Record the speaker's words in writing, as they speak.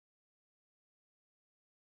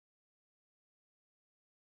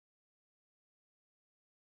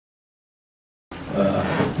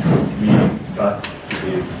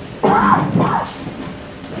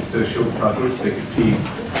Mr. Ashok Thakur, Secretary,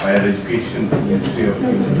 Higher Education, Ministry of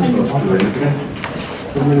Human Resource Development.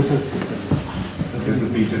 Professor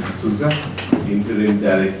Peter D'Souza, Interim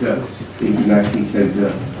Director, International Center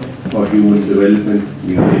for Human Development,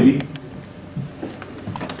 New Delhi.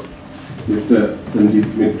 Mr. Sanjeev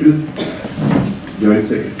Mittal, Joint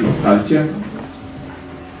Secretary of Culture.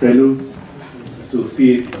 Fellows,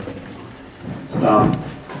 associates, staff,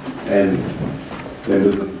 and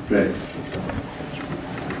members of the press.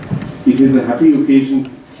 It is a happy occasion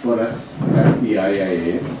for us at the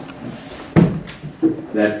IIAS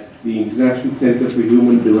that the International Center for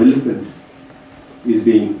Human Development is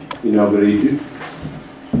being inaugurated.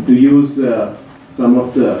 To use some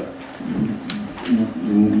of the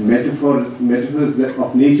metaphors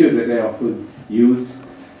of nature that I often use,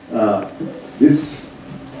 this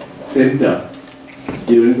center,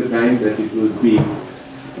 during the time that it was being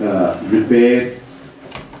repaired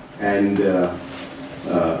and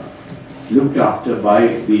looked after by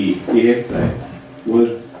the ASI,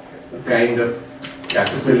 was a kind of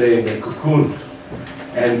caterpillar in a cocoon.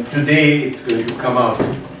 And today it's going to come out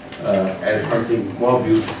as something more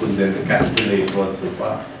beautiful than the caterpillar it was so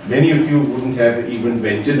far. Many of you wouldn't have even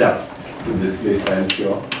ventured up to this place, I'm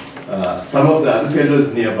sure. Some of the other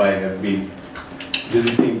fellows nearby have been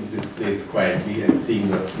visiting this place quietly and seeing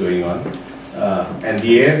what's going on. And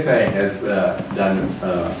the ASI has done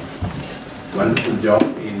a wonderful job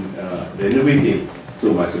in renovating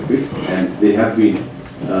so much of it, and they have been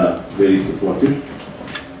very supportive.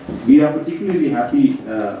 We are particularly happy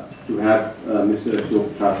to have Mr.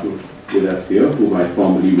 Ashok Thakur with us here, whom I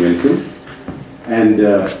formally welcome. And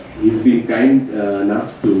he's been kind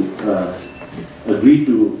enough to agree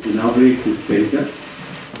to inaugurate this center.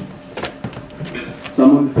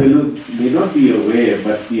 Some of the fellows may not be aware,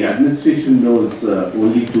 but the administration knows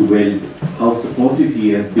only too well how supportive he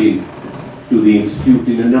has been to the institute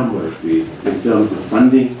in a number of ways, in terms of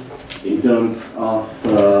funding, in terms of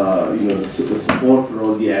the support for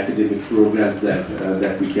all the academic programs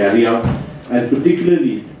that we carry out, and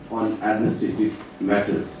particularly on administrative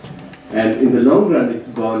matters. And in the long run, it's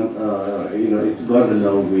gone a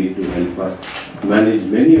long way to help us manage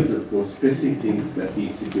many of the most pressing things that the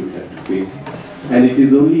institute had to face. And it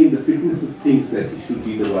is only in the fitness of things that he should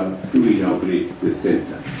be the one to inaugurate this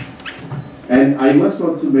center. And I must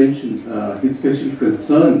also mention his special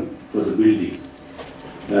concern for the building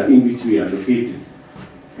in which we are located,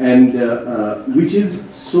 and which is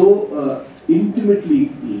so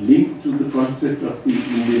intimately linked to the concept of the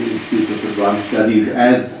Indian Institute of Advanced Studies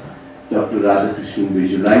as Dr. Radhakrishnan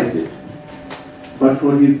visualized it. But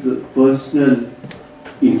for his personal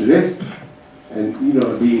interest and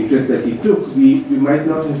the interest that he took, we might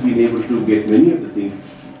not have been able to get many of the things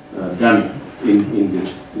done in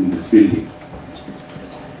this building.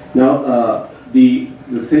 Now the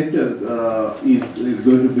center is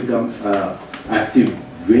going to become active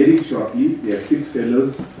very shortly. There are 6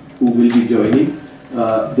 fellows who will be joining.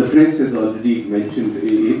 The press has already mentioned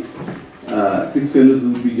it. 6 fellows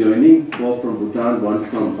will be joining, 4 from Bhutan, 1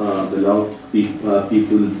 from the Laos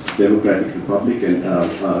People's Democratic Republic, and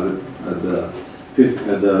the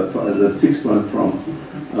 6th one from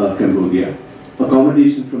Cambodia.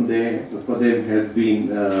 Accommodation for them has been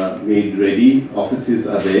made ready. Offices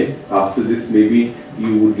are there. After this, maybe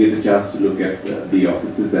you would get a chance to look at the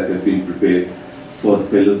offices that have been prepared for the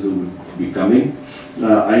fellows who will be coming.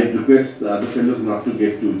 I request the other fellows not to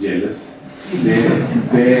get too jealous.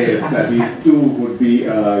 Their studies too would be,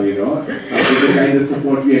 with the kind of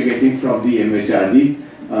support we are getting from the MHRD.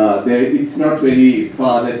 It's not very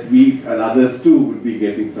far that we and others too would be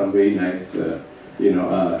getting some very nice,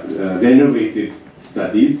 renovated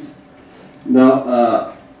studies.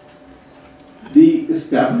 Now, the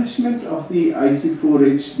establishment of the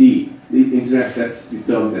IC4HD, that's the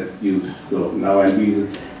term that's used. So now I'll be using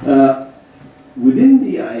within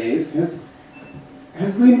the IIAS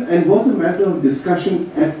has been and was a matter of discussion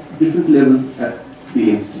at different levels at the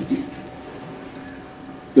institute,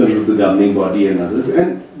 in terms of the governing body and others,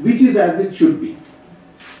 and which is as it should be.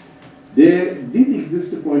 There did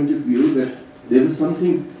exist a point of view that there was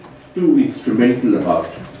something too instrumental about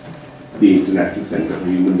the International Center for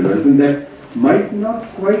Human Development that might not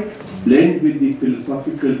quite blend with the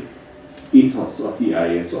philosophical ethos of the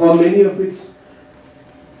IIAS, or many of its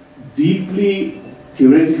deeply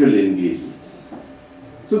theoretical engagements.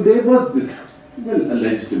 So there was this, a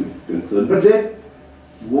legitimate concern, but there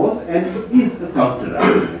was and is a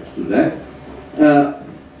counter-argument to that,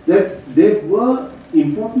 that there were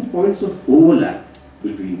important points of overlap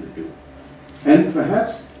between the two. And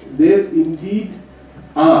perhaps there indeed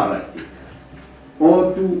are, I think.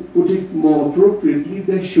 or to put it more appropriately,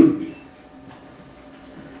 there should be.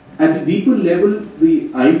 At a deeper level,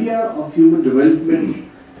 the idea of human development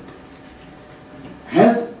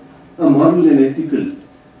has a moral and ethical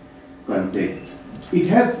content. It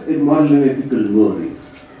has a moral and ethical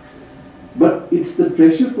moorings. But it's the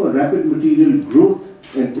pressure for rapid material growth,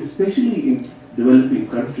 and especially in developing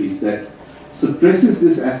countries, that suppresses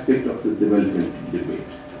this aspect of the development debate.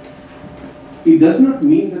 It does not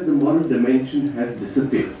mean that the moral dimension has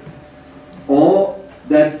disappeared, or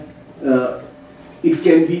that it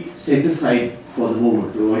can be set aside for the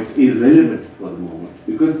moment, or it's irrelevant for the moment,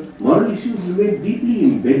 because moral issues remain deeply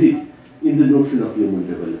embedded in the notion of human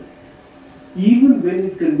development, even when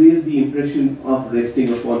it conveys the impression of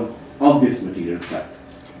resting upon obvious material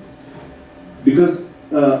factors. Because,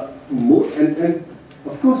 and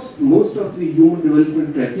of course, most of the human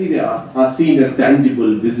development criteria are seen as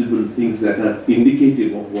tangible, visible things that are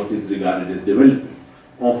indicative of what is regarded as development,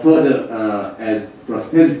 or further as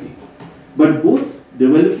prosperity. But both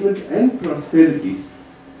development and prosperity,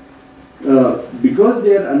 because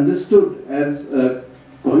they are understood as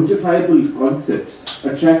quantifiable concepts,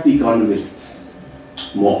 attract economists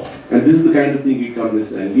more. And this is the kind of thing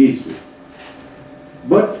economists are engaged with.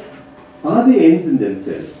 But are they ends in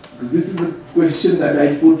themselves? Because this is a question that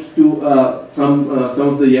I put to some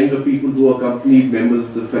of the younger people who accompanied members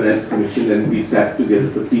of the Finance Commission, and we sat together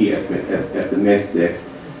for tea at the mess there.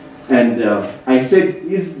 And I said,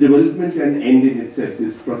 is development an end in itself?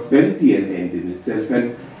 Is prosperity an end in itself?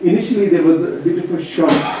 And initially there was a bit of a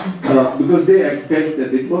shock because they felt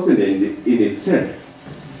that it was an end in itself.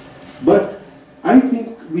 But I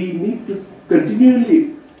think we need to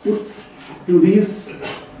continually put to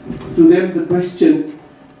them the question,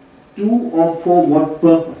 to or for what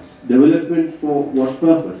purpose? Development for what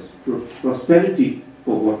purpose? Prosperity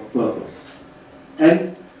for what purpose?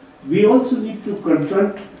 And we also need to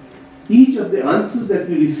confront each of the answers that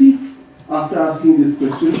we receive after asking this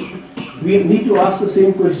question. We need to ask the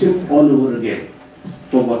same question all over again.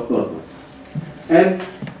 For what purpose? And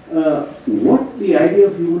what the idea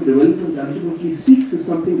of human development ultimately seeks is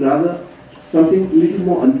something a little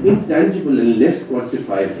more intangible and less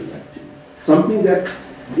quantifiable, actually. Something that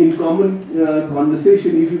in common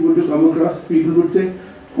conversation, if you were to come across, people would say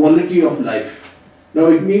quality of life. Now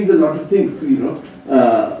it means a lot of things, you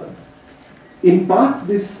know. In part,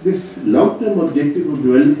 this long-term objective of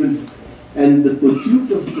development and the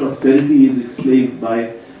pursuit of prosperity is explained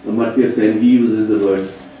by Amartya Sen. He uses the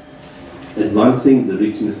words advancing the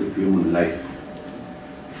richness of human life.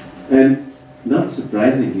 And not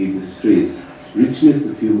surprisingly, this phrase, richness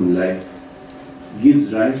of human life,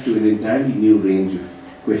 gives rise to an entirely new range of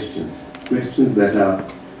questions. Questions that are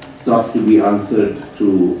sought to be answered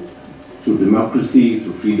through democracy,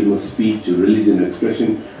 through freedom of speech, through religion,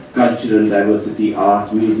 expression, cultural diversity,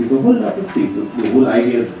 art, music, a whole lot of things. The whole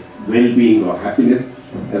idea of well-being or happiness,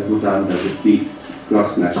 as Bhutan does it, the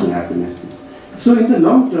cross-national happiness. So in the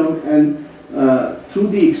long term, and through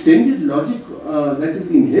the extended logic that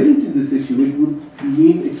is inherent in this issue, it would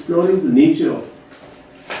mean exploring the nature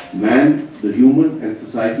of man, the human, and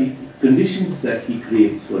society, conditions that he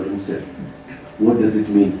creates for himself. What does it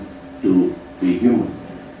mean to be human?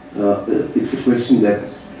 It's a question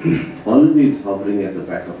that's always hovering at the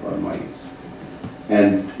back of our minds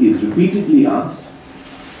and is repeatedly asked,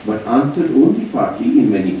 but answered only partly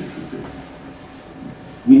in many different ways.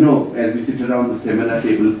 We know, as we sit around the seminar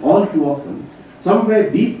table, all too often, somewhere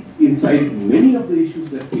deep inside many of the issues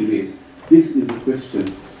that we raise, this is a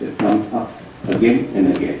question that comes up again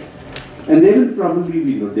and again. And there will probably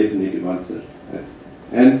be no definitive answer.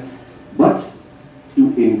 But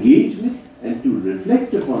to engage with and to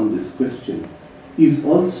reflect upon this question is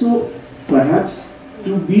also perhaps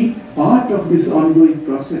to be part of this ongoing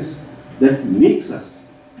process that makes us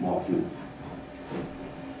more human.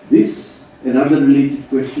 This and other related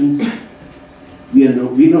questions we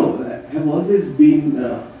know have always been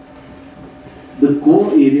the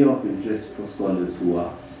core area of interest for scholars who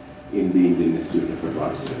are in the Indian Institute of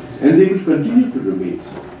Advanced Studies, and they will continue to remain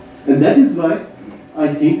so. And that is why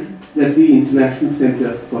I think that the International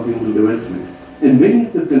Center for Human Development and many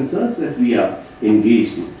of the concerns that we are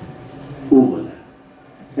engaged in overlap.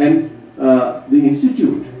 And the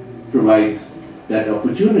Institute provides that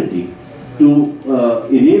opportunity to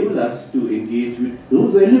enable us to engage with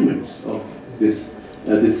those elements of this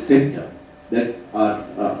center that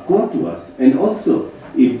are core to us, and also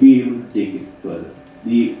be able to take it further.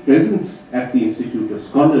 The presence at the Institute of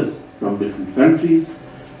scholars from different countries,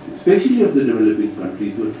 especially of the developing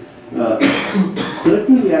countries, would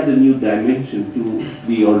certainly add a new dimension to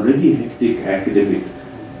the already hectic academic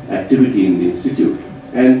activity in the Institute.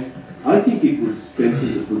 And I think it would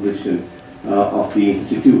strengthen the position of the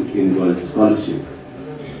Institute in world scholarship.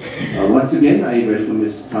 Once again, I welcome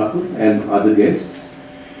Mr. Thakur and other guests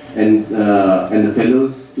and the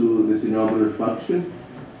fellows to this inaugural function.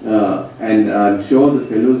 And I'm sure the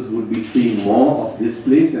fellows would be seeing more of this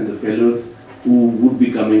place, and the fellows who would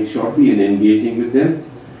be coming shortly and engaging with them.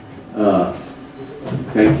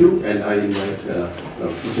 Thank you, and I invite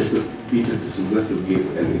Professor Peter D'Souza to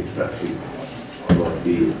give an introduction about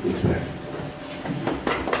the international.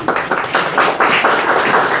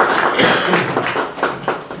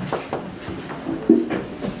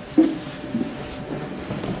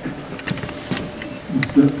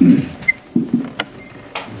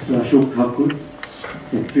 Mr. Ashok Thakur,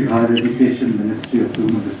 Secretary Higher Education, Ministry of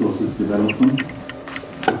Human Resources Development,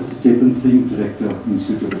 Professor Chetan Singh, Director,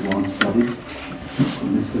 Institute of Advanced Study,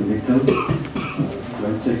 Mr. Mittal,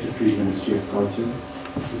 Joint Secretary, Ministry of Culture,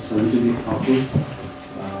 Mrs. Sarojini Thakur,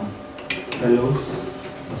 fellows,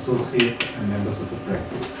 associates, and members of the press.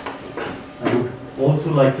 I would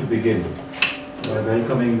also like to begin by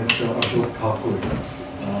welcoming Mr. Ashok Thakur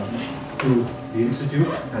to the Institute,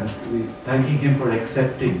 and thanking him for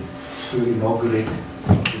accepting to inaugurate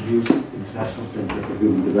the new International Center for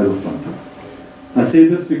Human Development. I say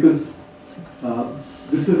this because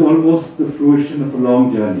this is almost the fruition of a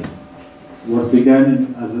long journey. What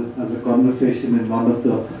began as a conversation in one of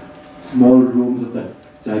the small rooms of that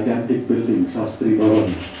gigantic building, Shastri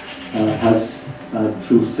Bhavan, has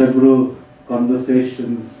through several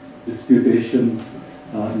conversations, disputations,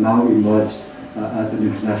 now emerged as an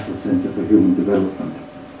International Center for Human Development.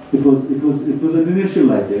 It was an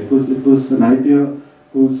initial idea. It was an idea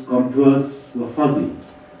whose contours were fuzzy,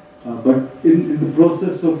 but in the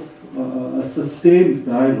process of a sustained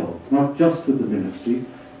dialogue, not just with the ministry,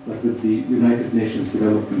 but with the United Nations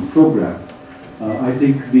Development Programme, I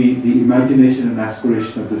think the imagination and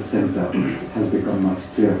aspiration of this center has become much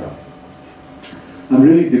clearer. I'm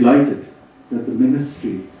really delighted that the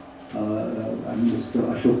ministry and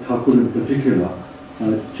Mr. Ashok Thakur in particular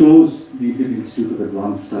chose the Indian Institute of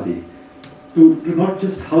Advanced Study to not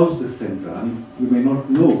just house this center. I mean, you may not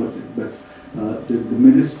know, but the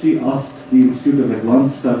ministry asked the Institute of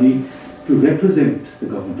Advanced Study to represent the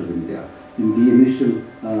government of India in the initial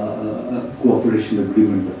cooperation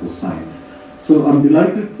agreement that was signed. So I'm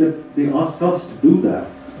delighted that they asked us to do that,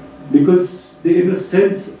 because they in a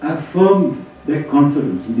sense affirmed their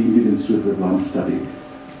confidence in the Indian Institute of Advanced Study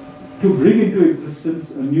to bring into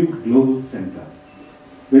existence a new global center.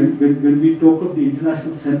 When we talk of the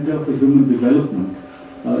International Center for Human Development,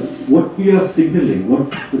 what we are signaling, what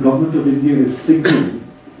the government of India is signaling,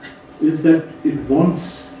 is that it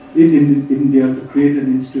wants in India to create an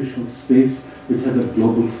institutional space which has a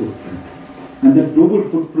global footprint. And that global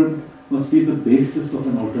footprint must be the basis of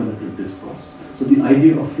an alternative discourse. So the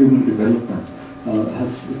idea of human development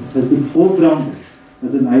has been foregrounded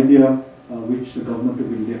as an idea which the government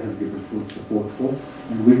of India has given full support for,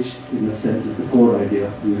 and which, in a sense, is the core idea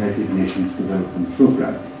of the United Nations Development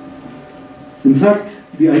Programme. In fact,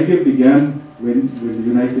 the idea began when the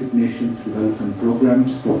United Nations Development Programme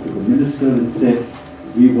spoke to the minister and said,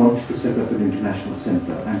 we want to set up an international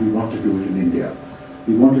center, and we want to do it in India.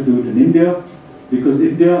 We want to do it in India because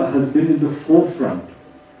India has been in the forefront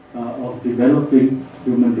of developing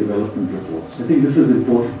human development reports. I think this is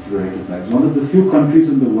important to recognize. One of the few countries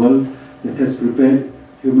in the world that has prepared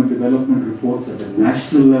human development reports at the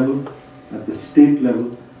national level, at the state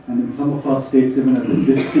level, and in some of our states even at the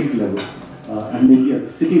district level, and maybe at the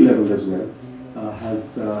city level as well,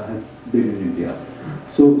 has been in India.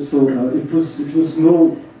 So it was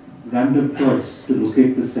no random choice to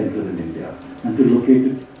locate the center in India, and to locate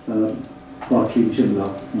it partly in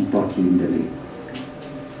Shimla and partly in Delhi.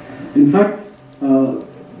 In fact,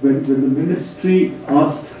 when the ministry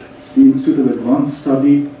asked the Institute of Advanced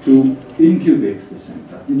Study to incubate the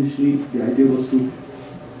center, initially the idea was to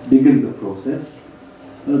begin the process.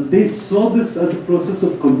 They saw this as a process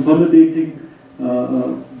of consolidating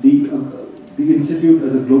the Institute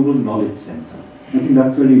as a global knowledge center. I think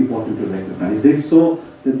that's very important to recognize. They saw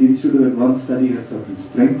that the Institute of Advanced Study has certain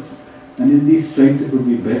strengths, and in these strengths it would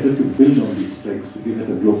be better to build on these strengths to give it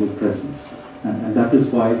a global presence. And that is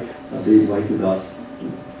why they invited us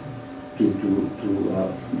to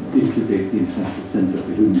incubate the International Center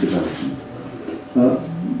for Human Development.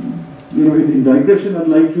 In digression, I'd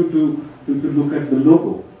like you to look at the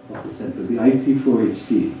logo of the center, the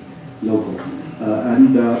IC4HT logo.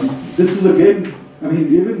 This is again, I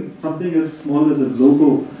mean, even something as small as a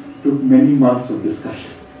logo took many months of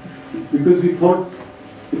discussion, because we thought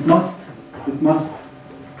it must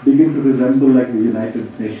begin to resemble like the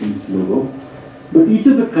United Nations logo. But each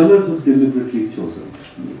of the colors was deliberately chosen.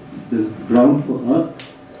 There's brown for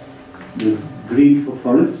earth, there's green for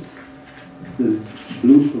forest, there's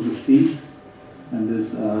blue for the seas, and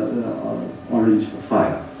there's orange for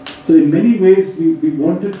fire. So in many ways we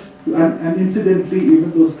wanted to, and incidentally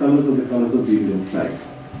even those colors are the colors of the Indian flag.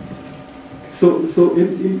 So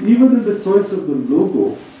even in the choice of the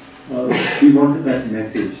logo, we wanted that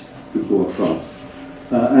message to go across.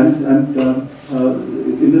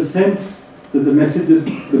 In a sense that the message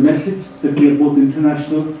that we are both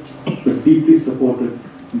international but deeply supported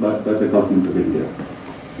by the government of India.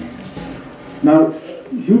 Now,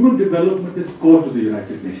 human development is core to the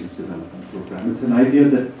United Nations Development Program. It's an idea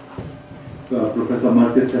that Professor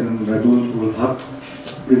Amartya Sen and Ragul Haq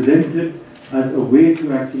presented as a way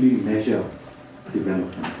to actually measure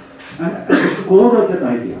development. And at the core of that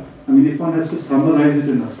idea, I mean, if one has to summarize it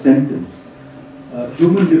in a sentence,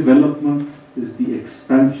 human development is the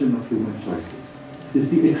expansion of human choices. It's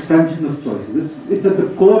the expansion of choices. It's at the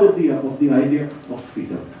core of the idea of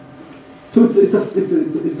freedom. So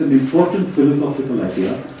it's an important philosophical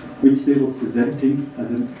idea which they were presenting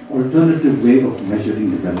as an alternative way of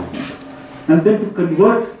measuring development. And then to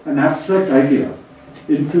convert an abstract idea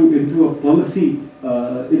into a policy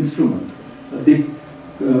instrument, they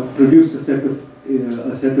produced a set of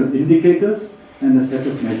indicators and a set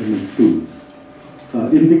of measurement tools.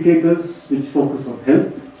 Indicators which focus on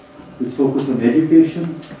health, which focus on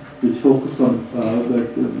education, which focus on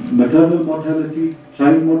maternal mortality,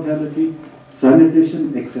 child mortality,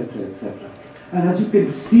 sanitation, etc., etc. And as you can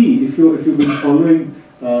see, if you've been following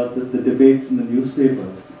the debates in the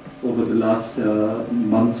newspapers over the last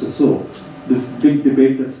months or so, this big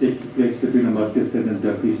debate that's taking place between Amartya Sen and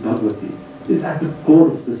Jagdish Bhagwati is at the core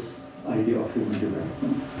of this idea of human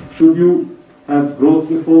development. Should you have growth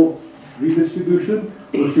before redistribution,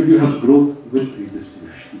 or should you have growth with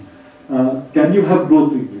redistribution? Can you have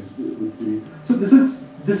growth with redistribution? So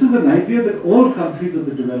this is an idea that all countries of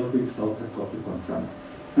the developing South have got to confront.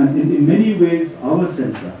 And in many ways, our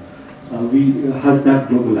center has that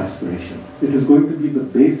global aspiration. It is going to be the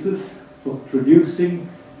basis for producing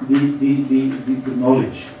the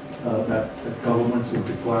knowledge that governments would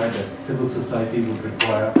require, that civil society would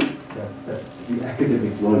require, that the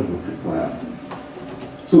academic world would require.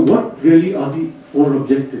 So what really are the 4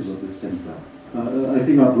 objectives of this center? I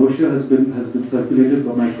think our brochure has been circulated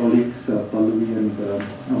by my colleagues Pallavi and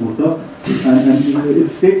Amruta, and it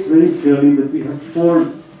states very clearly that we have 4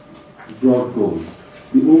 broad goals.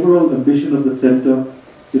 The overall ambition of the center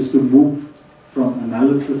is to move from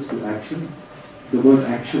analysis to action. The word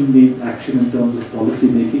action means action in terms of policy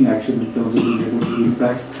making, action in terms of being able to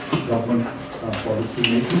impact government policy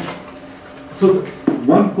making. So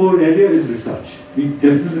one core area is research. We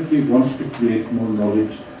definitely want to create more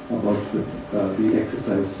knowledge about the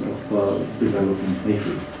exercise of development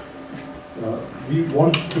making. We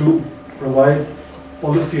want to provide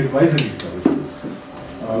policy advisory services.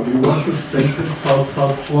 We want to strengthen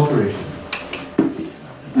South-South cooperation.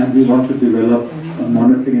 And we want to develop a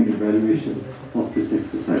monitoring and evaluation of this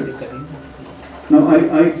exercise. Now,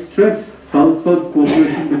 I stress South-South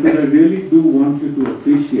cooperation because I really do want you to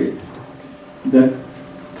appreciate that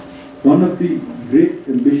one of the great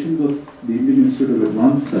ambitions of the Indian Institute of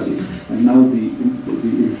Advanced Studies and now the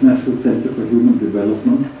International Center for Human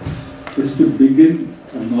Development is to begin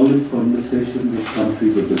a knowledge conversation with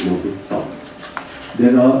countries of the global South.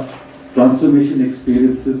 There are transformation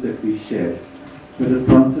experiences that we share. There are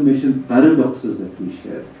transformation paradoxes that we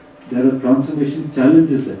share. There are transformation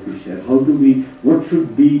challenges that we share. What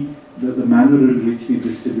should be the manner in which we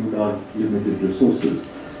distribute our limited resources?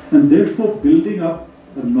 And therefore building up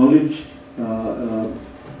a knowledge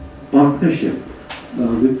partnership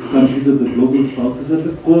with countries of the global South is at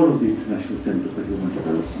the core of the International Center for Human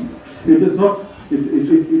Development. It is not,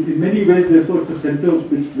 in many ways, therefore, it's a center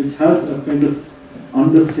which has a kind of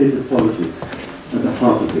understated politics at the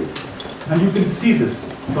heart of it. And you can see this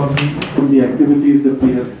from the activities that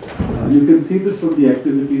we have. You can see this from the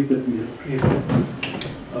activities that we have created.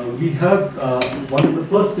 We have one of the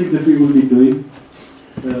first things that we will be doing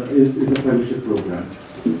is a fellowship program.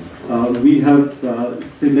 We have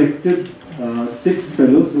selected 6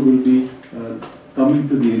 fellows who will be coming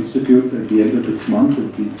to the institute at the end of this month,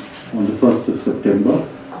 on the 1st of September,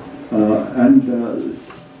 and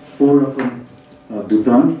 4 are from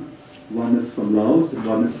Bhutan, 1 is from Laos, and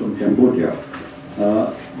 1 is from Cambodia.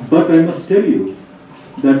 But I must tell you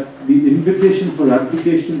that the invitation for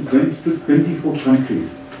application went to 24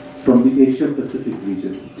 countries from the Asia-Pacific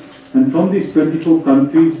region. And from these 24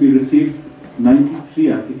 countries, we received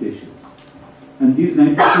 93 applications. And these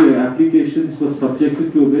 93 applications were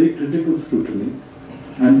subjected to a very critical scrutiny,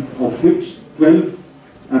 and of which 12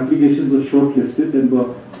 applications were shortlisted and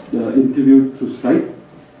were interviewed through Skype,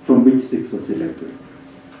 from which 6 were selected.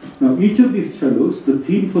 Now, each of these fellows, the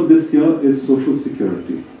theme for this year is social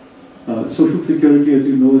security. Social security, as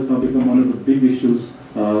you know, has now become one of the big issues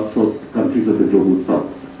for countries of the global south.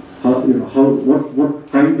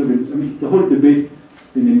 What kinds of, the whole debate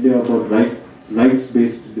in India about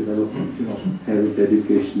rights-based development, health,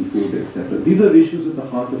 education, food, etc. These are issues at the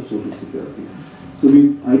heart of social security. So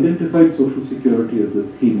we identified social security as the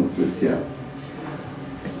theme of this year.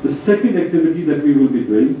 The second activity that we will be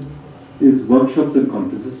doing is workshops and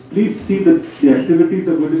conferences. Please see that the activities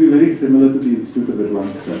are going to be very similar to the Institute of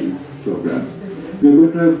Advanced Studies programs. We are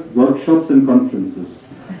going to have workshops and conferences.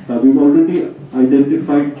 We've already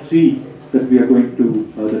identified 3 that we are going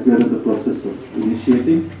to, that we are in the process of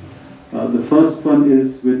initiating. The first one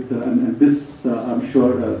is with, and this I'm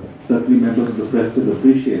sure certainly members of the press will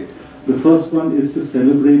appreciate. The first one is to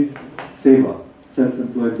celebrate SEWA,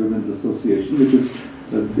 Self-Employed Women's Association, which is,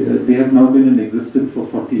 they have now been in existence for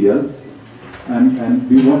 40 years. And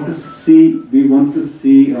we want to see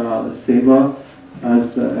SEWA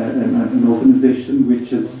as an organization which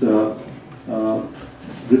has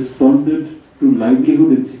responded to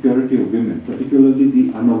livelihood insecurity of women, particularly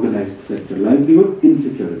the unorganized sector, livelihood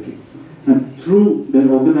insecurity. And through their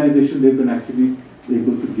organization, they've been actually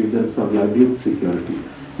able to give them some livelihood security.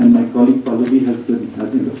 And my colleague Pallavi has been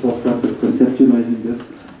in the forefront of conceptualizing this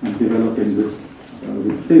and developing this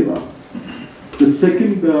with SEWA. The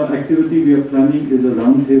second activity we are planning is a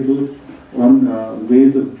roundtable on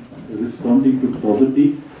ways of responding to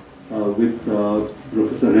poverty with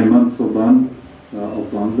Professor Rehman Soban of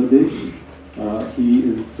Bangladesh. He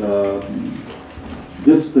is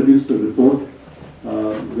just produced a report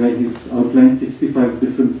where he's outlined 65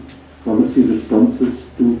 different policy responses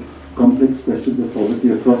to complex questions of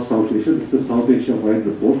poverty across South Asia. This is a South Asia-wide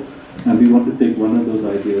report, and we want to take one of those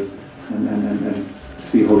ideas and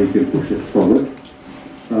see how we can push it forward.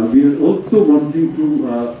 We are also wanting to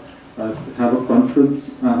have a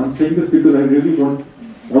conference. I'm saying this because I really want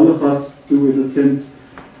all of us to, in a sense,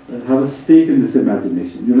 have a stake in this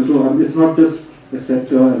imagination. So it's not just a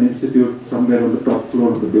sector, an institute somewhere on the top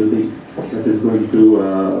floor of the building that is going to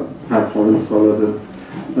have foreign scholars. And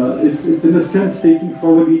it's in a sense taking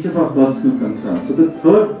forward each of our personal concerns. So the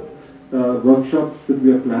third workshop that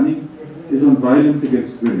we are planning is on violence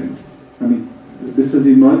against women. I mean, this has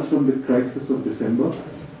emerged from the crisis of December.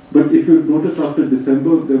 But if you notice, after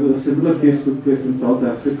December, there was a similar case took place in South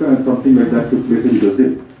Africa, and something like that took place in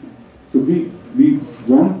Brazil. So we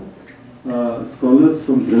want scholars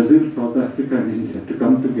from Brazil, South Africa, and India to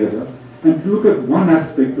come together and to look at one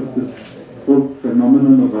aspect of this whole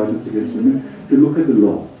phenomenon of violence against women, to look at the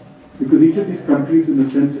law. Because each of these countries, in a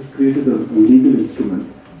sense, has created a legal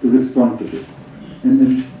instrument to respond to this.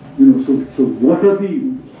 And so what are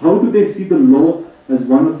how do they see the law as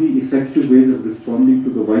one of the effective ways of responding to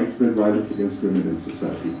the widespread violence against women in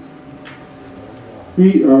society?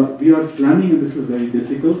 We are planning, and this is very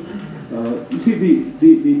difficult. You see,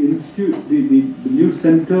 the institute, the new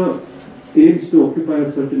center aims to occupy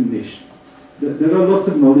a certain niche. There are lots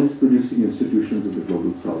of knowledge-producing institutions in the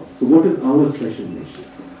global south. So what is our special niche?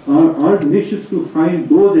 Our niche is to find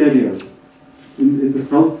those areas in the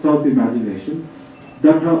south-south imagination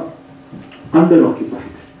that are under-occupied.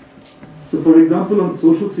 So for example, on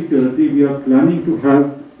social security, we are planning to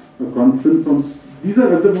have a conference on, these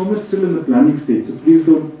are at the moment still in the planning stage, so please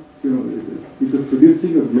don't, because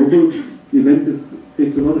producing a global event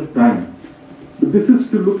takes a lot of time. But this is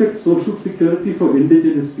to look at social security for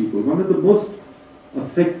indigenous people. One of the most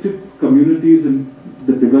affected communities in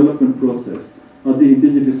the development process are the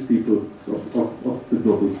indigenous people of the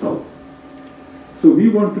global south. So we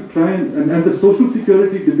want to try and the social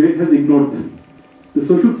security debate has ignored them. The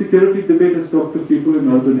social security debate has talked to people in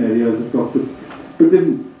urban areas, but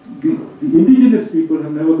then the indigenous people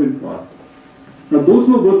have never been part. Now those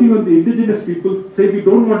who are working on the indigenous people say, we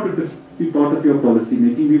don't want to just be part of your policy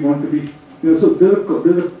making, we want to be, so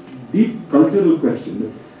there's a deep cultural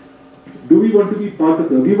question. Do we want to be part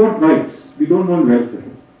of we want rights, we don't want welfare.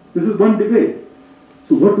 This is one debate.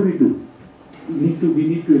 So what do? We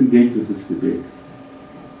need to engage with this debate.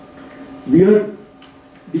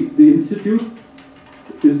 The institute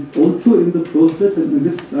is also in the process, and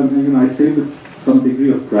this I say with some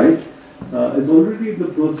degree of pride, is already in the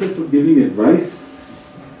process of giving advice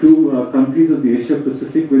to countries of the Asia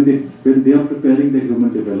Pacific when they are preparing their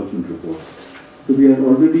human development reports. So we've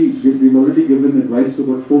already given advice to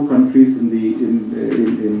about 4 countries in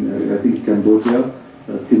I think Cambodia,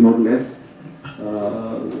 Timor-Leste,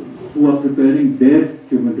 who are preparing their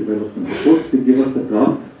human development reports. They give us a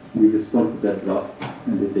draft, we respond to that draft,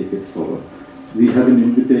 and they take it forward. We have an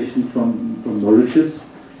invitation from Mauritius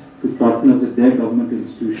to partner with their government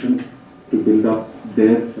institution to build up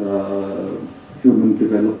their human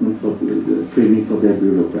development for training for their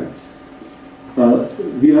bureaucrats.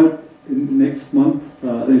 We are next month,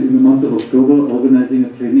 in the month of October, organizing a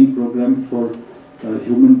training program for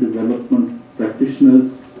human development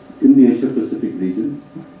practitioners in the Asia Pacific region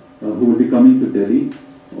who will be coming to Delhi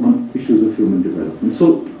on issues of human development.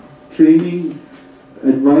 So training,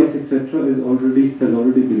 advice, etc. has already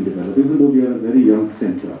been developed, even though we are a very young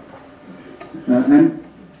center. And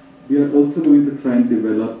we are also going to try and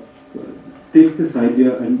develop, take this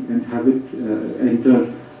idea and have it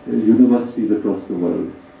enter universities across the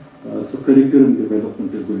world. So curriculum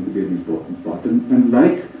development is going to be an important part. And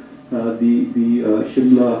like the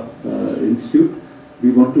Shimla Institute,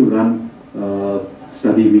 we want to run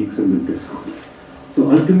study weeks and winter schools. So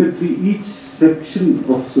ultimately, each section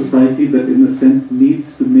of society that in a sense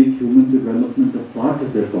needs to make human development a part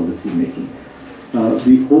of their policy making.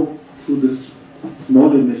 We hope through this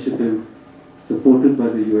small initiative supported by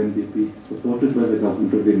the UNDP, supported by the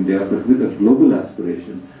Government of India, but with a global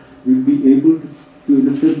aspiration, we'll be able to in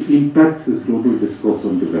a sense impact this global discourse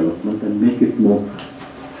on development and make it more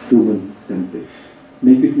human-centric.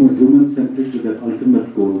 Make it more human-centric with that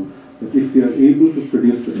ultimate goal that if we are able to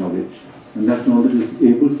produce the knowledge, and that knowledge is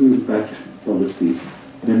able to impact policies,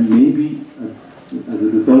 then maybe as a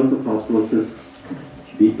result of our process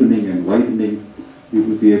deepening and widening, we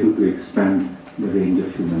will be able to expand the range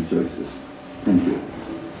of human choices. Thank you.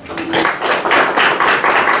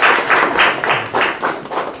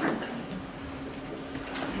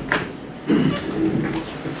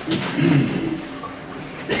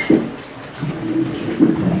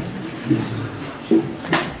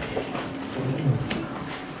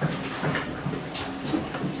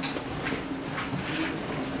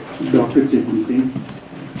 Dr. Chetan Singh,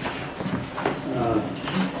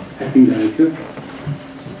 Acting Director.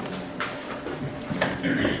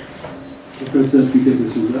 Professor Peter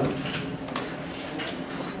D'Souza,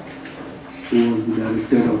 who was the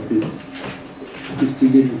director of this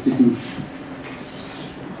prestigious institute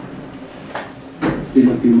till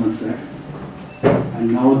a few months back, and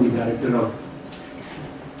now the director of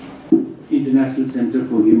International Center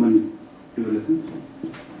for Human Development.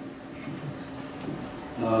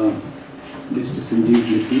 Mr. Sanjeev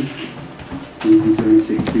Little, who is the Joint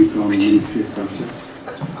Secretary from Ministry of Culture,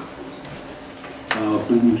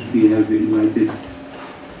 whom we have invited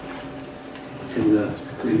as a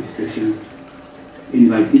very special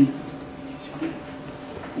invitee.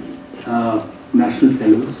 National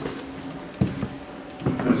Fellows,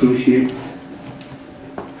 Associates,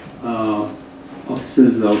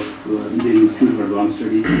 officers of Indian Institute of Advanced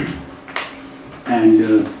Studies, and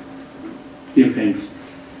dear friends.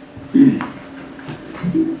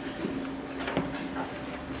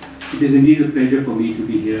 It is indeed a pleasure for me to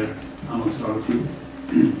be here amongst all of you,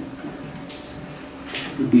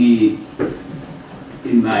 to be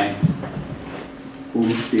in my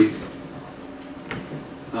home state.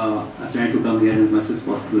 I try to come here as much as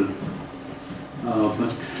possible,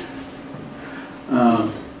 but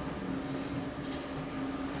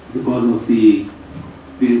because of the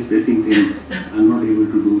various pressing things, I'm not able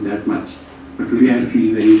to do that much. But today I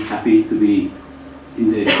feel very happy to be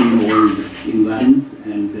in the same old environs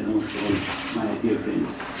and amongst all my dear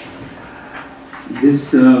friends. This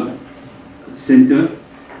center,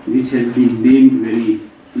 which has been named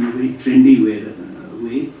in a very trendy way,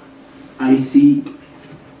 I see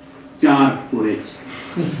Char Porech.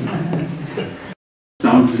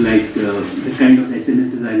 Sounds like the kind of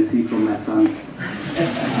SMSs I receive from my sons.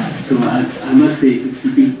 So I must say it is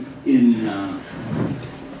keeping in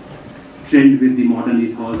trend with the modern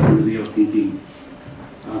ethos and way of thinking.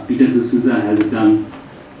 Peter D'Souza has done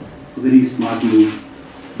a very smart move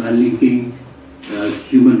by linking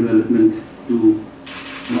human development to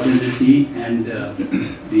modernity and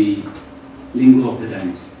the lingo of the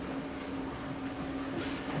times.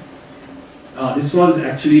 This was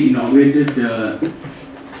actually inaugurated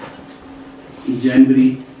in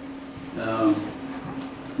January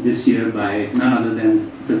this year by none other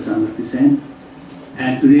than Professor Martin.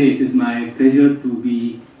 And today it is my pleasure to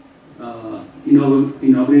be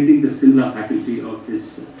inaugurating the Shimla faculty of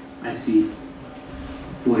this IC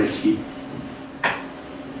 4HE.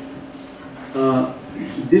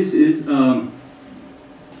 This is an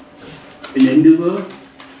endeavor,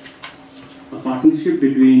 a partnership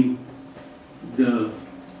between the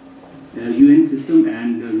UN system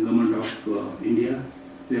and the Government of India,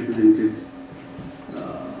 represented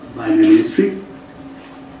by my ministry.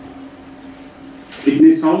 It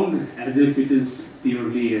may sound as if it is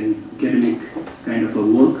purely an academic kind of a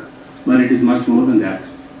work, but it is much more than that.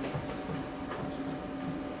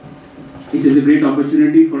 it is a great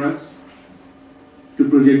opportunity for us to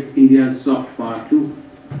project India's soft power too.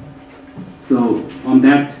 So on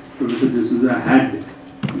that, Professor D'Souza had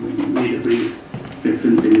made a brief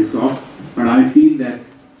reference in his talk, but I feel that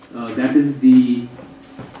that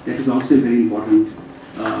is also a very important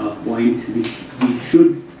point which we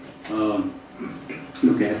should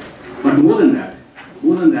look at. But more than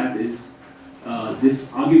that is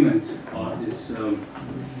this argument or this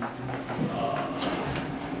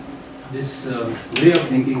way of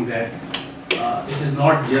thinking that it is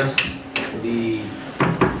not just the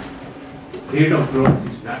rate of growth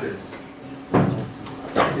which matters.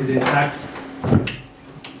 It is in fact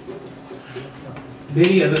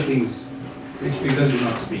many other things which figures do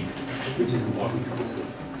not speak, which is important.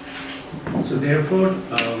 So therefore,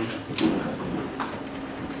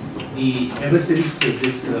 ever since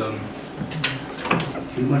this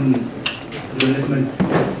human development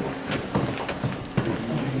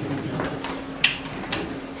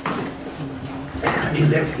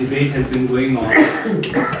index debate has been going on,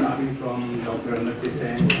 starting from Dr. Amartya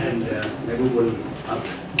Sen and Meghabul up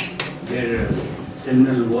their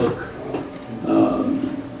seminal work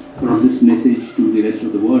brought this message to the rest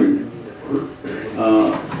of the world.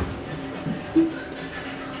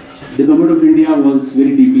 The government of India was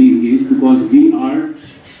very deeply engaged because we are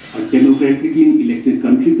a democratically elected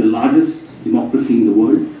country, the largest democracy in the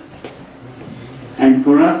world. And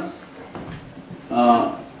for us,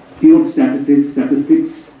 pure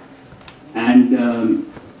statistics and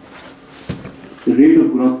the rate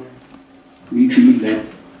of growth, we feel that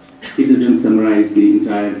it doesn't summarize the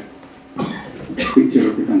entire picture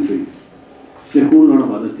of the country. There are a whole lot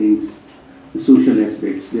of other things, the social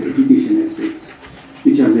aspects, the education aspects,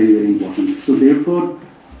 which are very, very important. So therefore,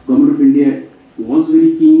 Government of India was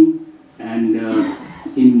very keen, and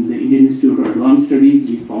in the Indian Institute of Advanced Studies,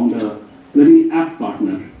 we found a very apt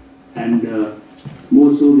partner, and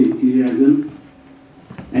more so the enthusiasm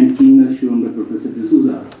and keenness shown by Professor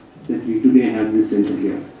D'Souza that we today have this center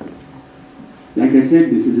here. Like I said,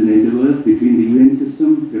 this is an endeavor between the UN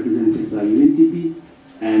system represented by UNTP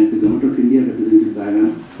and the Government of India represented by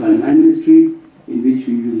my ministry, in which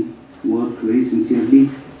we will work very sincerely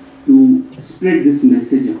to spread this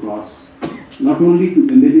message across, not only to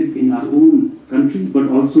embed it in our own country, but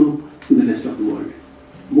also to the rest of the world.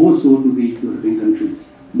 More so to the European countries,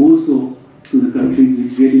 more so to the countries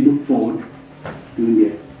which really look forward to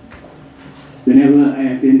India. Whenever I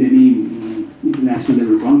attend any international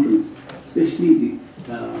level conference, especially the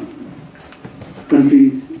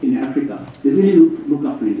countries in Africa, they really look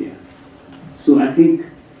up to India. So I think,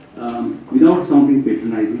 without sounding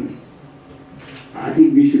patronizing, I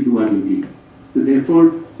think we should do our duty. So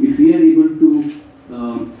therefore, if we are able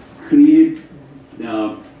to create,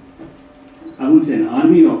 I would say, an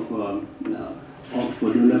army of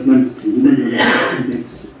development, human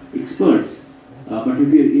development experts, but if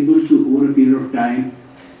we are able to, over a period of time,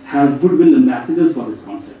 have goodwill ambassadors for this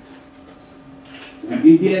concept. And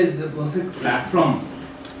India is the perfect platform.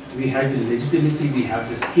 We have the legitimacy, we have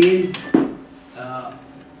the scale.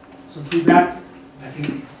 So through that, I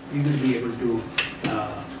think we will be able to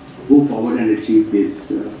go forward and achieve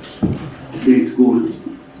this great goal,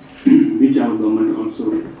 which our government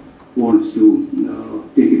also wants to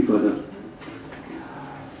take it further.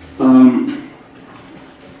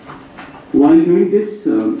 While doing this,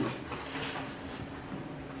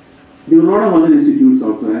 there were a lot of other institutes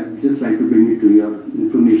also. I'd just like to bring it to your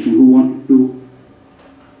information who wanted to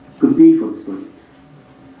compete for this project.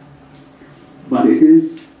 But it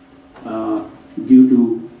is due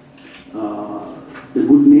to the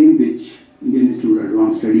good name which Indian Institute of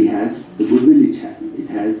Advanced Study has, the goodwill it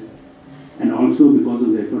has, and also because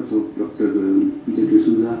of the efforts of Dr.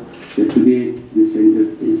 D'Souza, that today this center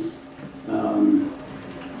is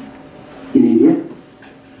in India,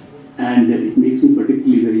 and it makes me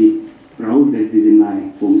particularly very proud that it is in my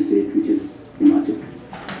home state, which is Himachal.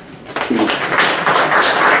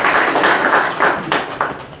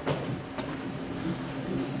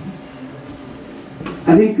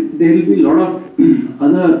 I think there will be a lot of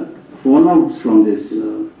other fallouts from this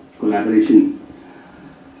collaboration.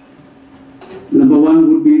 Number one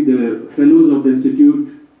would be the fellows of the institute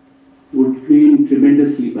would gain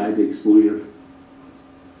tremendously by the exposure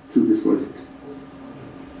through this project.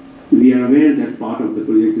 We are aware that part of the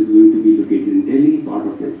project is going to be located in Delhi, part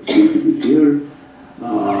of it is going to be here.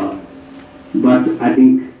 But I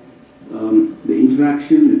think the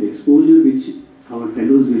interaction and the exposure which our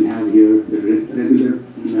fellows will have here, the regular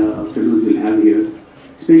fellows will have here,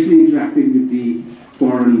 especially interacting with the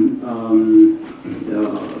foreign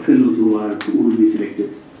fellows who will be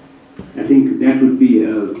selected. I think that would be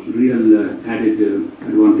a real added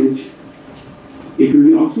advantage. it will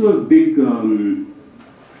be also a big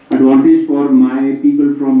advantage for my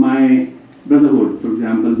people from my brotherhood, for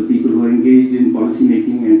example, the people who are engaged in policy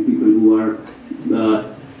making and people who are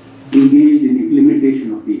engaged in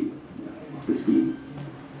implementation of the scheme.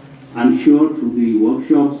 I'm sure through the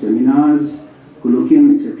workshops, seminars,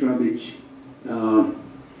 colloquium, etc., which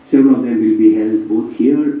several of them will be held both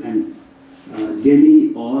here and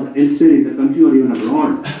Delhi or elsewhere in the country or even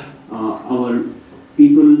abroad, our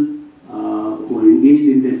people who are engaged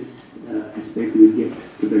in this aspect will get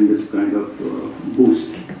tremendous kind of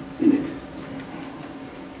boost in it.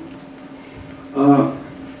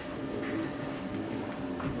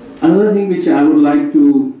 Another thing which I would like to,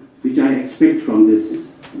 which I expect from this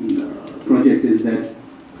project is that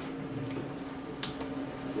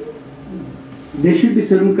there should be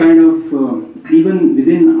certain kind of, even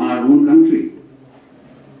within our own country,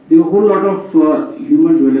 there are a whole lot of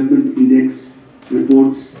Human Development Index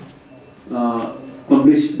reports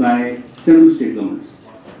published by several state governments.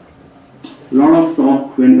 A lot of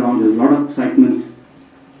talk went on, there's a lot of excitement,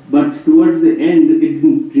 but towards the end, it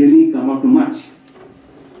didn't really come up to much.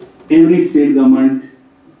 Every state government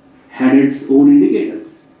had its own indicators,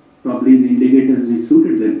 probably the indicators which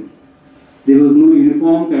suited them. There was no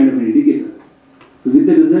uniform kind of an indicator. So with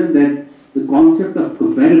the result that the concept of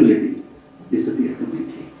comparability disappeared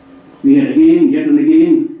completely. We had again, yet and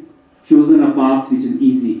again, chosen a path which is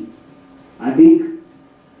easy. I think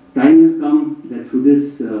time has come that through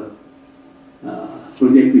this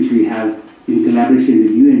project which we have in collaboration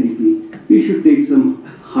with UNDP, we should take some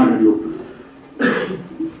harder look.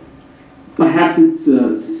 Perhaps it's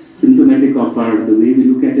symptomatic of the way we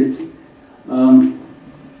look at it,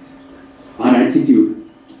 our attitude.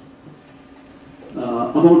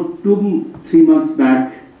 About 2-3 months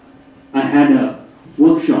back, I had a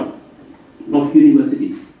workshop of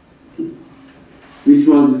universities, which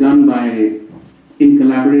was done in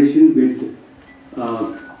collaboration with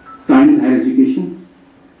Times Higher Education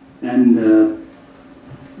and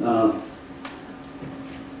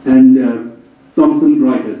Thomson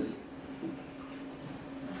Reuters.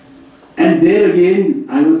 And there again,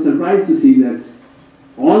 I was surprised to see that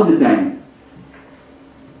all the time,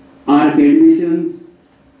 our academicians,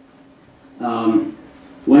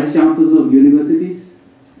 vice chancellors of universities,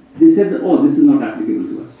 they said that, oh, this is not applicable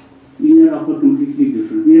to us. We are of a completely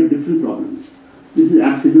different, we have different problems. This is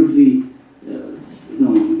absolutely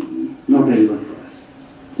not relevant for us.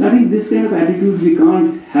 So I think this kind of attitude we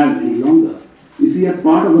can't have any longer. If we are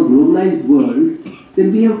part of a globalized world,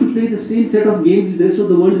 then we have to play the same set of games the rest of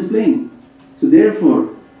the world is playing. So therefore,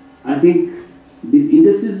 I think these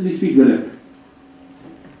indices which we develop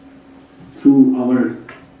through our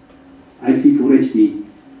IC4HD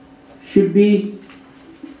should be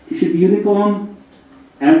uniform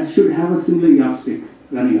and should have a similar yardstick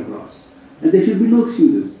running across. And there should be no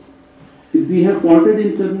excuses. If we have faltered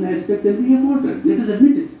in certain aspect, then we have faltered. Let us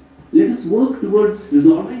admit it. Let us work towards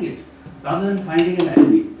resolving it rather than finding an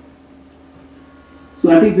alibi.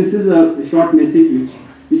 So I think this is a short message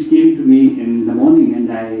which came to me in the morning, and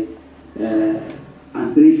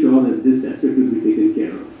I'm very sure that this aspect will be taken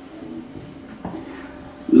care of.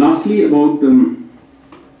 Lastly, about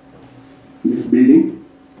this building,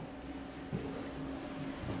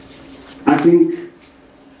 I think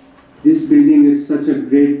this building is such a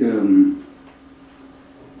great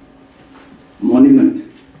monument,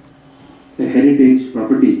 a heritage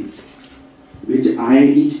property, which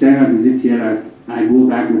each time I visit here, I go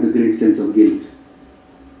back with a great sense of guilt.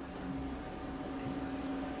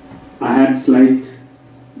 I had slight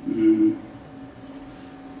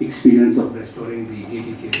experience of restoring the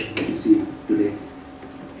 80 theatre that you see today,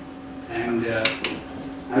 and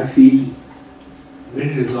I feel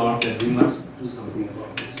very resolved that we must do something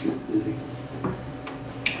about this building.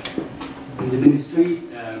 In the ministry,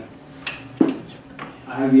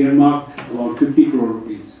 I have earmarked about 50 crore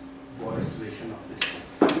rupees for restoration of this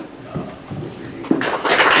building.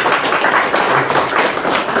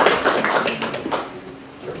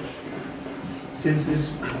 Since this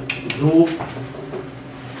though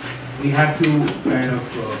we had to kind of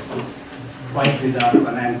fight with our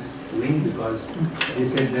finance wing, because they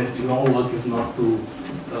said that your work is not to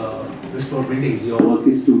restore buildings, your work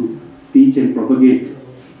is to teach and propagate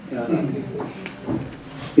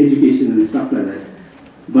education and stuff like that.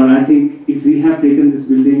 But I think if we have taken this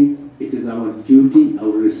building, it is our duty, our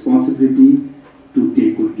responsibility to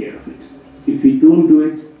take good care of it. If we don't do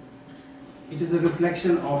it, it is a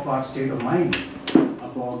reflection of our state of mind,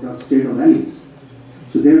 about our state of values.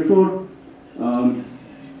 So therefore,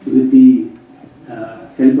 with the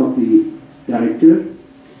help of the director,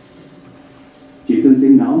 Chetan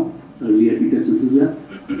Singh now, earlier Peter Susuza,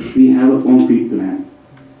 we have a concrete plan.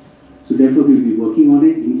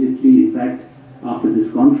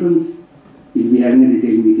 conference, we'll be having a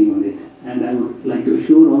detailed meeting on it. And I would like to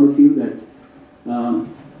assure all of you that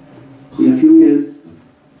in a few years,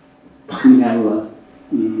 we have a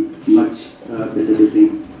much better building.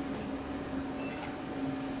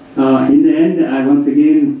 In the end, I once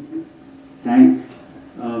again thank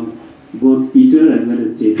both Peter as well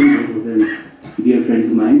as Chetan, both of them dear friends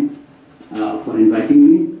of mine, for inviting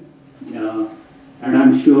me. And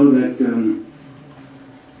I'm sure that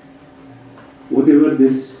whatever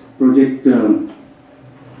this project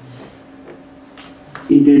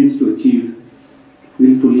intends to achieve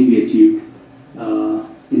will fully be achieved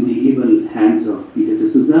in the able hands of Peter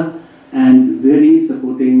D'Souza, and very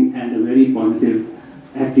supporting and a very positive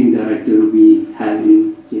acting director we have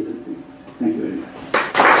in Chetan Singh. Thank you very much.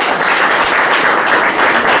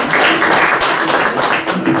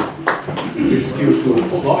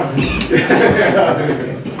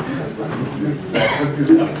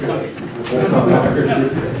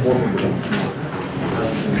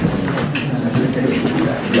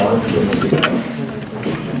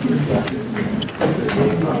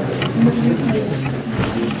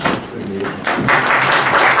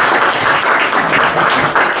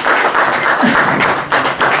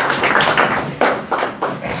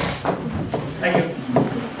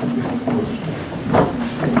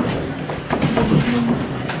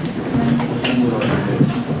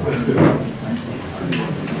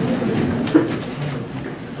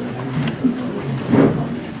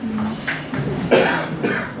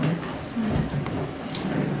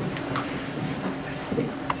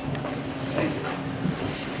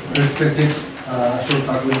 Respected Ashok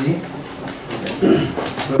Thakur ji,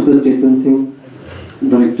 Professor Chetan Singh,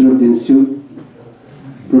 Director of the Institute,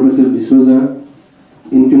 Professor D'Souza,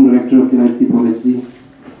 Interim Director of the IC PhD,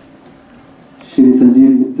 Shri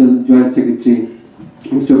Mittal, Joint Secretary,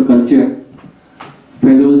 Institute of Culture,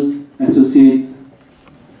 Fellows, Associates,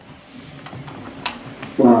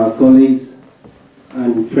 colleagues,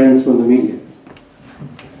 and friends from the media.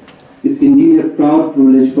 It's indeed a proud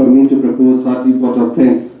privilege for me to propose hearty vote of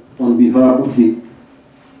thanks on behalf of the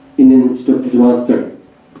Indian Institute of Advanced Study.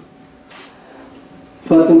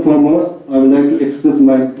 First and foremost, I would like to express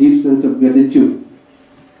my deep sense of gratitude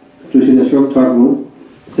to Shri Ashok Thakur,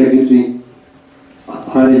 Secretary,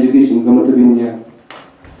 Higher Education, Government of India,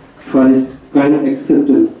 for his kind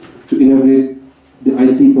acceptance to inaugurate the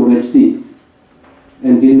IC PhD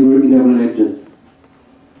and deliver inaugural address.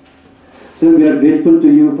 So we are grateful to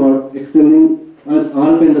you for extending us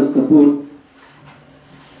all kinds of support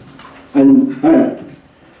and help,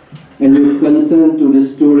 and your concern to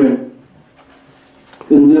restore and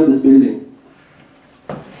conserve this building.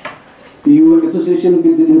 Your association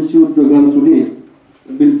with the Institute program today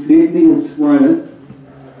will greatly inspire us,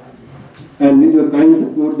 and with your kind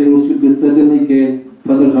support, the Institute will certainly gain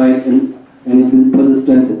further height and it will further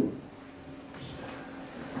strengthen.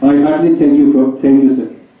 I heartily thank you, sir.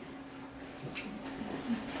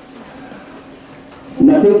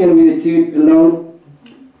 Nothing can be achieved alone,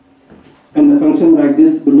 and a function like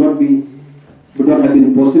this would not have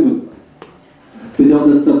been possible without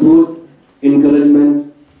the support,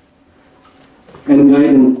 encouragement, and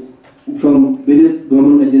guidance from various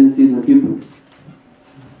government agencies and people.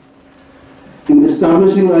 In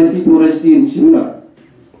establishing IC PhD in Shimla,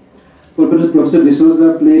 Professor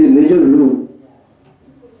D'Souza played a major role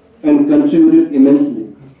and contributed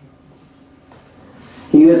immensely.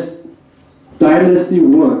 He has tirelessly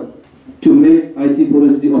worked to make IC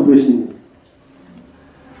PhD operational.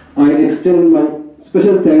 I extend my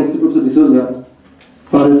special thanks to Professor D'Souza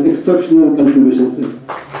for his exceptional contributions.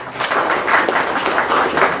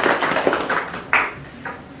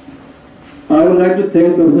 I would like to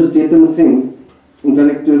thank Professor Chetan Singh,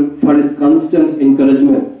 Director, for his constant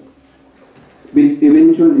encouragement, which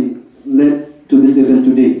eventually led to this event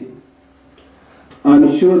today. I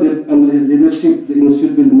am sure that under his leadership, the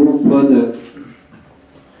Institute will move further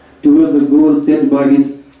towards the goals set by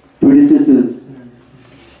his predecessors,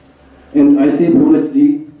 and IC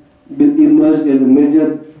PhD will emerge as a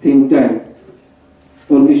major think tank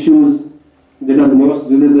on issues that are most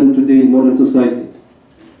relevant today in modern society.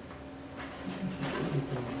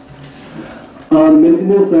 On the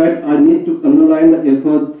maintenance side, I need to underline the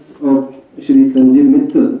efforts of Shri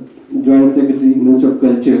Mittal, Joint Secretary, Minister of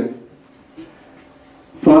Culture,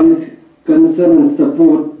 for his concern and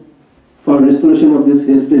support for restoration of this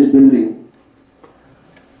heritage building.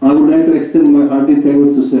 I would like to extend my hearty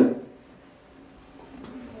thanks to sir.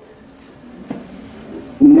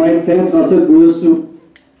 My thanks also goes to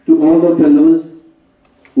all the fellows,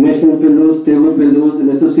 national fellows, table fellows and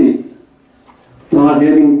associates for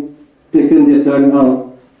having taken their time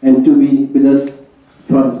out and to be with us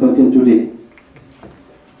for this function today.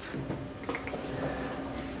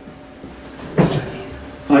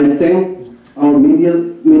 I thank our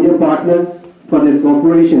media partners for their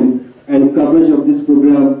cooperation and coverage of this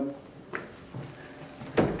program.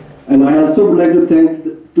 And I also would like to thank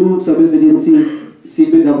the two service agencies,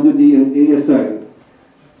 CPWD and ASI,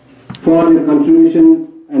 for their contribution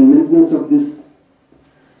and maintenance of this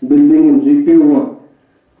building and repair work.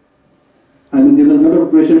 I mean, there was a lot of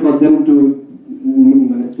pressure for them to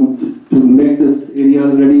make this area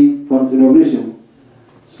ready for its inauguration.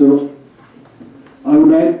 So I would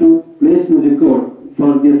like to place in the record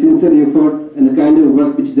for their sincere effort and the kind of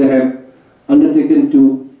work which they have undertaken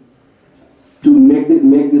to make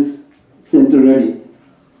this center ready.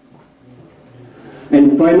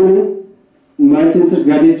 And finally, my sincere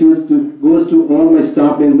gratitude goes to all my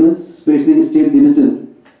staff members, especially State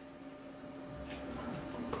Division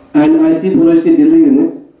and IC University Delhi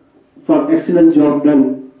unit for excellent job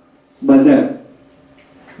done by them.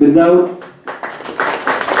 Without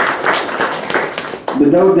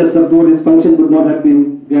their support, this function would not have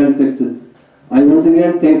been grand success. I once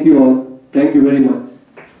again thank you all. Thank you very much.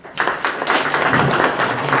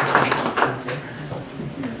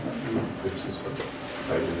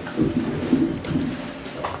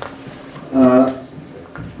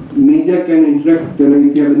 Media can interact.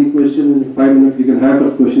 If you have any questions, in 5 minutes we can have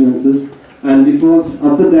a question and answers. And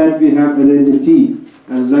after that, we have arranged a tea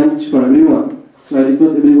and lunch for everyone. So I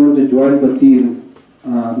request everyone to join for tea and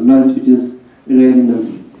lunch, which is arranged in the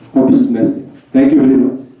office's mess. Thank you very much.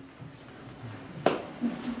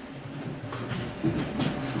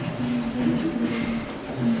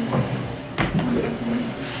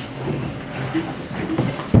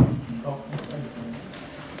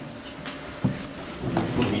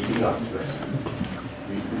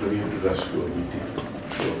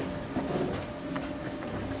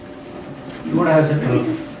 You want to have separate?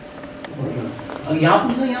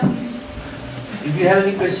 If you have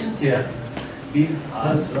any questions here, please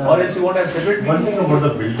ask. Or else you want to have separate? One thing about the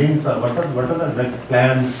buildings, what are the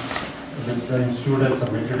plans which the institute has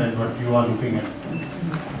submitted and what you are looking at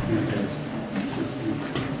these days?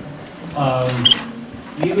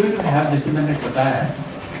 We are going to have this in the next bataya.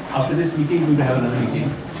 After this meeting, we will have another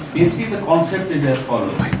meeting. Basically, the concept is as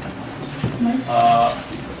follows.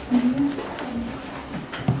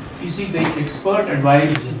 You see, the expert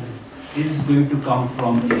advice is going to come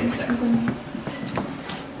from ASI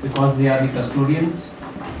because they are the custodians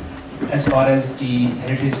as far as the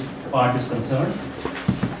heritage part is concerned.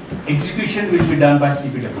 Execution will be done by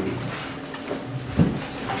CPWD.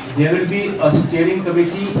 There will be a steering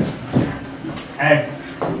committee at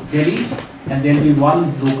Delhi and there will be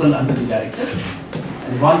one local under the director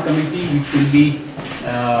and one committee which will be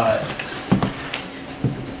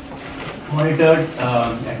monitored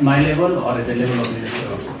at my level or at the level of the minister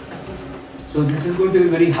also. So this is going to be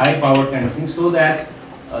very high powered kind of thing, so that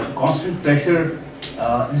constant pressure,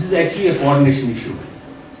 this is actually a coordination issue.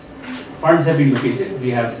 Funds have been located.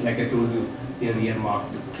 We have, like I told you, we have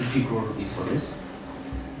earmarked 50 crore rupees for this.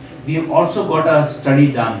 We have also got a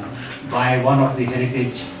study done by one of the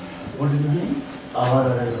heritage, what is his name?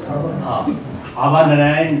 Ava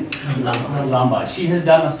Narayan Lamba. She has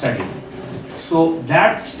done a study. So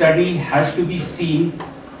that study has to be seen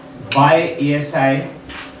by ASI,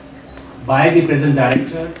 by the present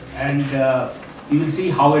director, and you will see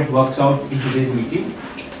how it works out in today's meeting.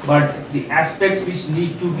 But the aspects which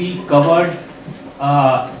need to be covered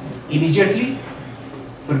immediately,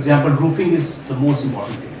 for example, roofing is the most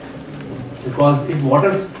important thing. Because if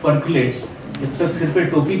water percolates, जब तक सिर पे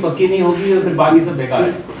टोपी पक्की नहीं होगी तो फिर बाकी सब बेकार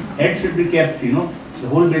है. Head should be kept, the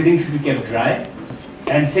whole building should be kept dry.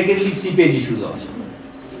 And secondly, seepage issues also.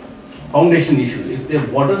 Foundation issues. If the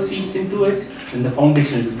water seeps into it, then the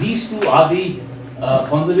foundation. These two are the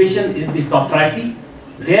conservation is the top priority.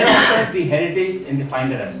 Thereafter, the heritage and the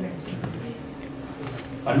finer aspects.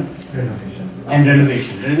 Pardon? Renovation. And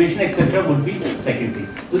renovation. Renovation, etc. would be second thing.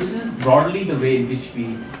 This is broadly the way in which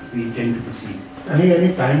we intend to proceed.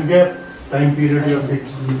 Any time gap, time period you have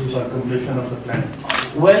fixed for completion of the plan?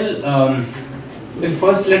 Well,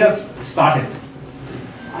 first let us start it.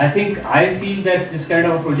 I feel that this kind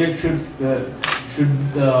of a project should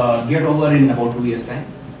get over in about 2 years' time.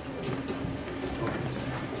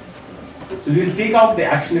 So we will take out the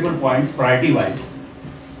actionable points priority-wise,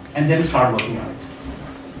 and then start working on it.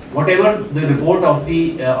 Whatever the report of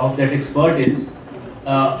that expert is,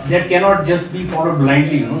 that cannot just be followed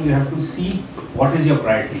blindly. You have to see what is your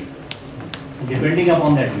priority. Depending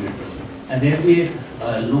upon that, we will proceed. And there will be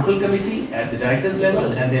a local committee at the director's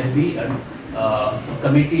level, and there will be a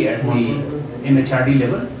committee at the MHRD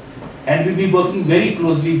level, and we will be working very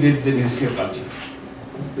closely with the Ministry of Culture,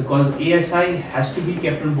 because ASI has to be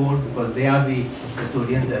kept on board because they are the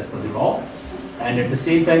custodians as per the law, and at the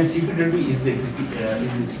same time CPWD is the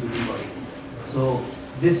executive body. So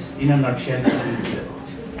this in a nutshell is the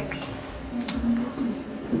approach.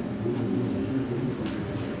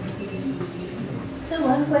 So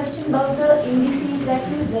one question about the indices that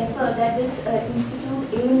you refer, that this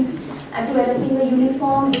institute aims at developing the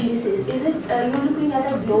uniform indices. Is it you're looking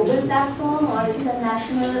at a global platform, or it's a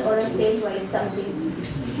national or a state-wise something?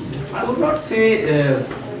 I would not say a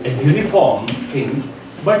uniform thing,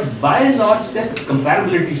 but by and large that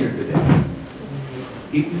comparability should be there.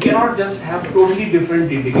 You cannot just have totally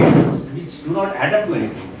different indicators which do not add up to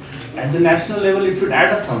anything. At the national level, it should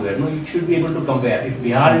add up somewhere. No, you should be able to compare. If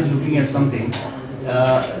Bihar is looking at something,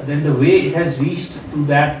 then the way it has reached to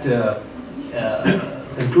that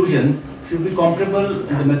conclusion should be comparable,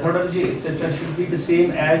 and the methodology, etc., should be the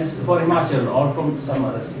same as for Himachal or from some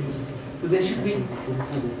other states. So there should be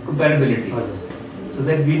comparability, so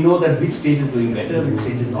that we know that which state is doing better, which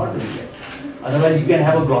state is not doing better. Otherwise, you can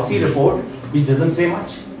have a glossy report which doesn't say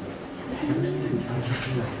much.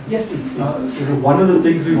 Yes, please. One of the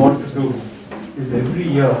things we want to do is every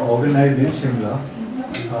year organize in Shimla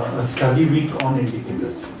a study week on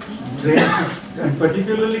indicators, and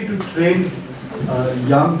particularly to train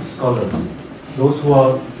young scholars, those who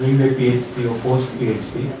are doing their PhD or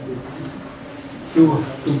post-PhD, to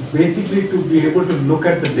basically to be able to look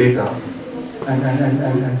at the data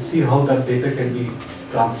and see how that data can be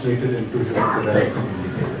translated into development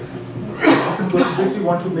indicators. This we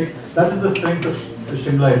want to make, that is the strength of the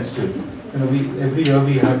Shimla Institute. You know, every year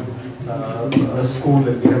we have a school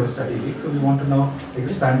and we have a study week, so we want to now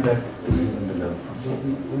expand that to even development.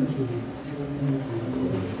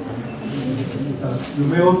 You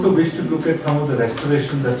may also wish to look at some of the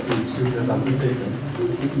restoration that the Institute has undertaken.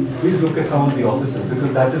 Please look at some of the offices,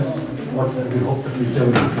 because that is what we hope the future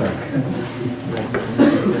will look like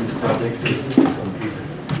when this project is completed.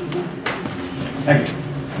 Thank you.